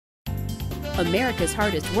America's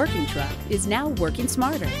hardest working truck is now working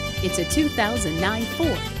smarter. It's a 2009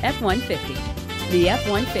 Ford F-150. The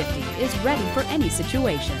F-150 is ready for any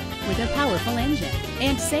situation with a powerful engine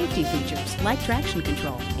and safety features like traction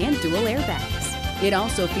control and dual airbags. It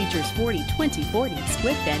also features 40-20-40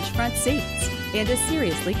 split bench front seats and a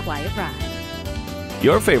seriously quiet ride.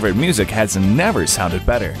 Your favorite music has never sounded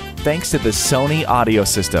better thanks to the Sony audio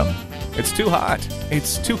system. It's too hot,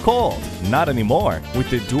 it's too cold, not anymore with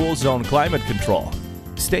the dual zone climate control.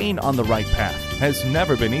 Staying on the right path has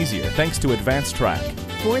never been easier thanks to ADVANCETRAC.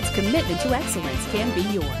 Ford's commitment to excellence can be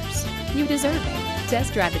yours. You deserve it.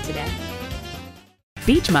 Test drive it today.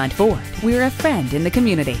 Beechmont Ford, we're a friend in the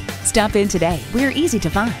community. Stop in today. We're easy to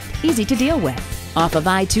find, easy to deal with. Off of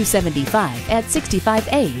I-275 at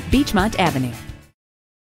 65A Beechmont Avenue.